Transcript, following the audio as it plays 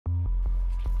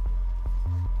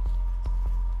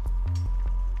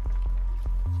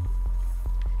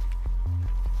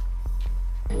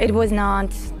It was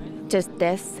not just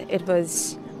death, it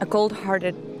was a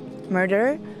cold-hearted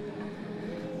murder.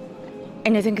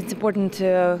 And I think it's important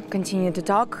to continue to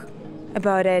talk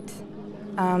about it.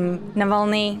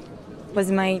 Navalny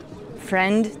was my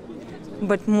friend,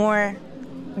 but more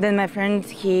than my friend,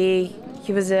 he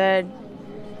was a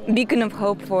beacon of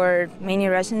hope for many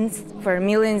Russians, for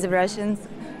millions of Russians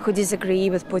who disagree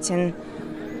with Putin,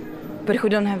 but who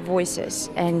don't have voices.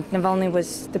 And Navalny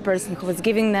was the person who was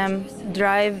giving them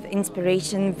drive,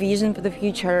 inspiration, vision for the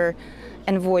future,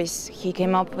 and voice. He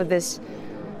came up with this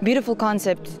beautiful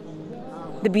concept,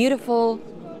 the beautiful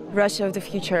Russia of the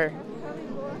future.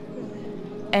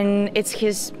 And it's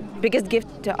his biggest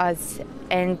gift to us.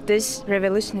 And this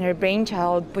revolutionary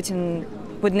brainchild, Putin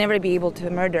would never be able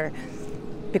to murder,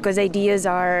 because ideas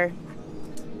are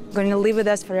going to live with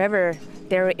us forever.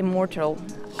 They're immortal,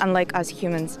 unlike us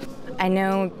humans. I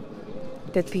know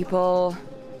that people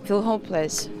feel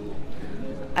hopeless.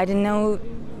 I don't know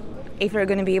if we're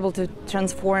going to be able to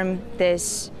transform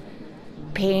this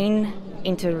pain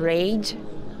into rage.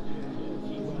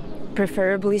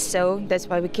 Preferably so. That's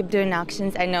why we keep doing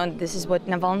actions. I know this is what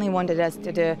Navalny wanted us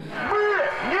to do.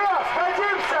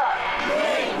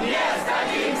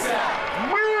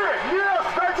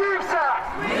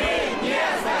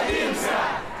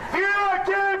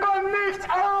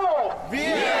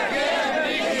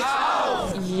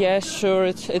 Yeah, sure,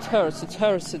 it hurts,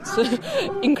 it's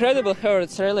incredible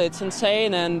hurts, really, it's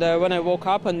insane. And when I woke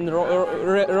up and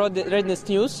read this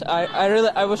news,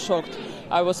 I was shocked.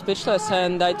 I was speechless,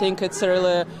 and I think it's a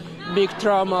really big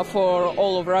trauma for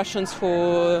all of Russians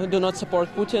who do not support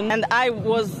Putin. And I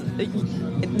was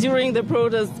during the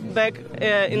protest back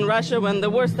in Russia when the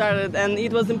war started, and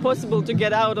it was impossible to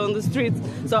get out on the streets.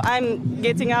 So I'm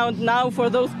getting out now for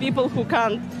those people who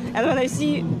can't. And when I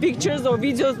see pictures or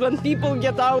videos when people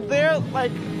get out there,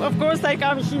 like, of course I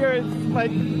come here. It's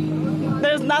like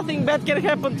there's nothing bad can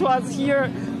happen to us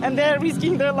here, and they're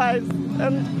risking their lives.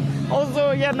 And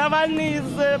also, yeah, Navalny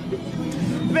is a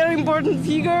very important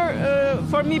figure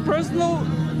for me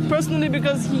personally,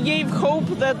 because he gave hope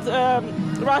that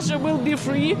Russia will be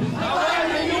free.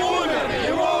 Навальный не умер,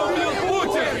 его убил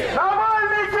Путин!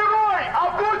 Навальный герой, а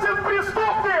Путин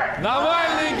преступник!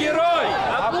 Навальный герой,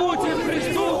 а Путин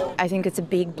преступник! I think it's a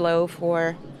big blow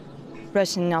for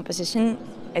Russian opposition.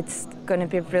 It's going to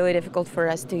be really difficult for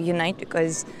us to unite,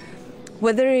 because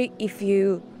whether if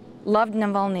you loved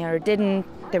Navalny or didn't,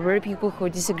 there were people who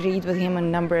disagreed with him on a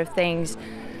number of things.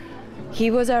 He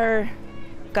was our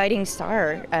guiding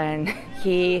star, and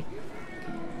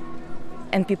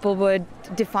people would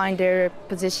define their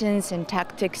positions and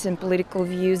tactics and political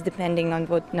views depending on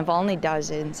what Navalny does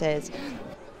and says.